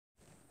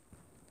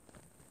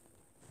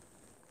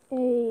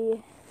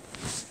a...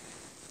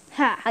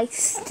 Ha! I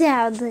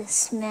stabbed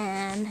this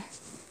man.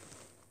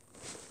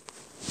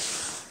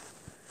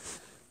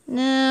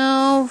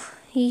 Now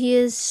he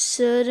is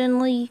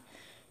certainly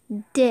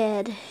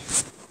dead.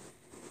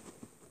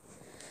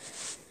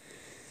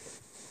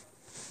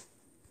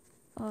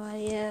 I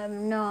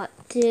am not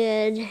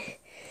dead.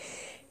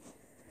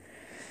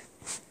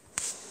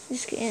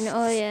 Just kidding,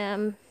 I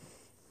am.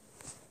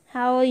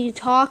 How are you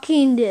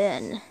talking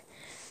then?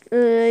 I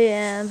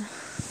am.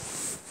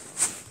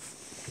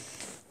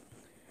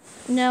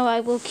 Now I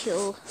will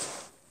kill.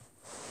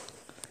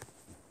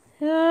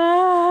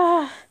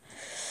 Ah.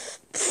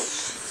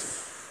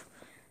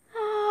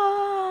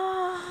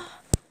 Ah.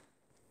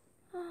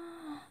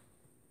 Ah.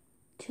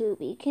 To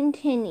be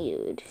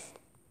continued.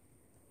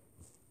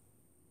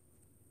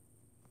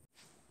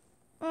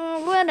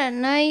 Oh, what a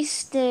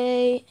nice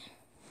day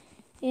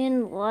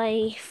in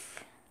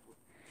life.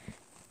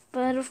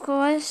 But of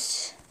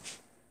course,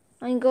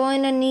 I'm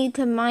going to need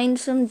to mine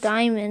some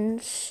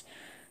diamonds.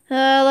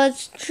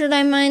 Should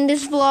I mine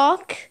this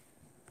block?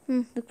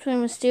 Looks pretty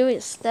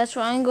mysterious. That's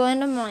why I'm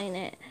going to mine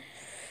it.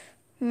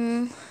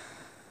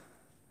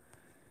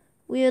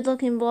 Weird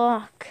looking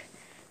block.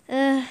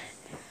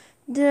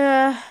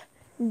 Duh.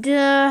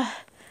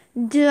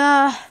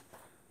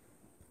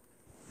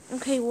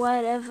 Okay,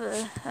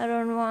 whatever. I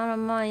don't want to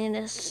mine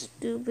this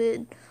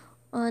stupid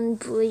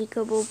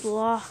unbreakable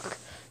block.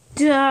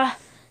 Duh.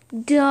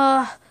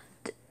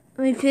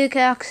 My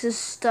pickaxe is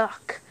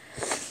stuck.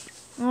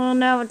 Oh,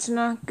 now it's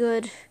not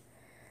good.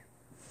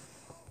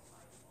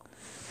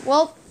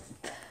 Well,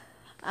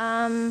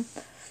 time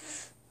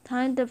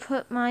to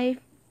put my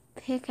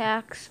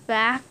pickaxe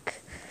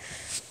back.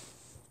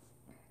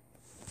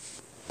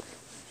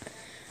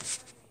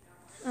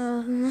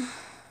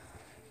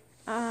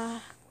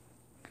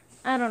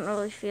 I don't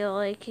really feel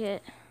like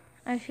it.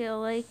 I feel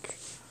like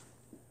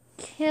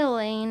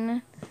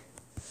killing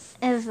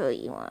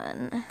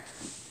everyone.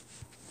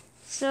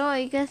 So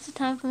I guess it's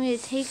time for me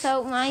to take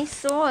out my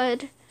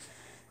sword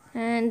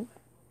and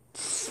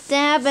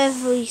stab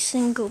every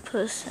single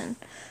person.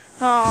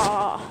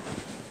 Ah,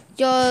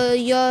 ha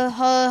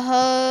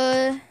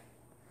ha.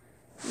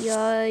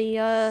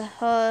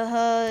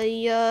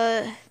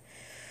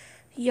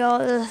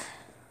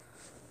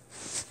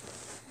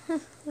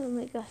 Oh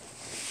my god.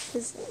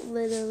 This is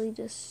literally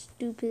the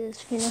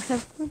stupidest thing I've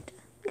ever done,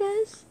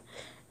 guys.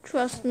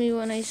 Trust me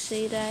when I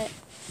say that.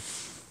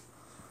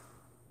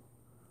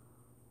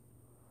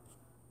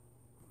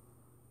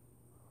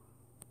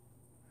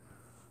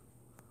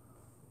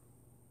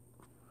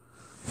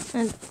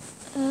 And,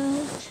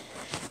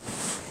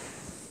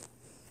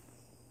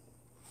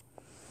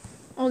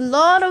 a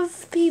lot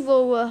of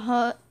people were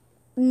hurt.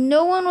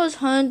 No one was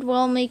harmed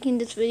while making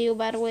this video,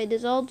 by the way.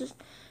 This is all just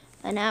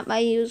an app I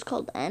use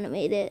called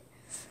Animated.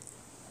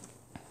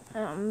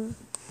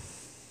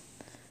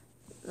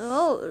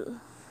 Oh,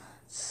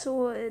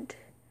 sword.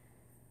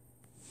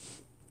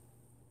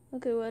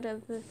 Okay,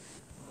 whatever.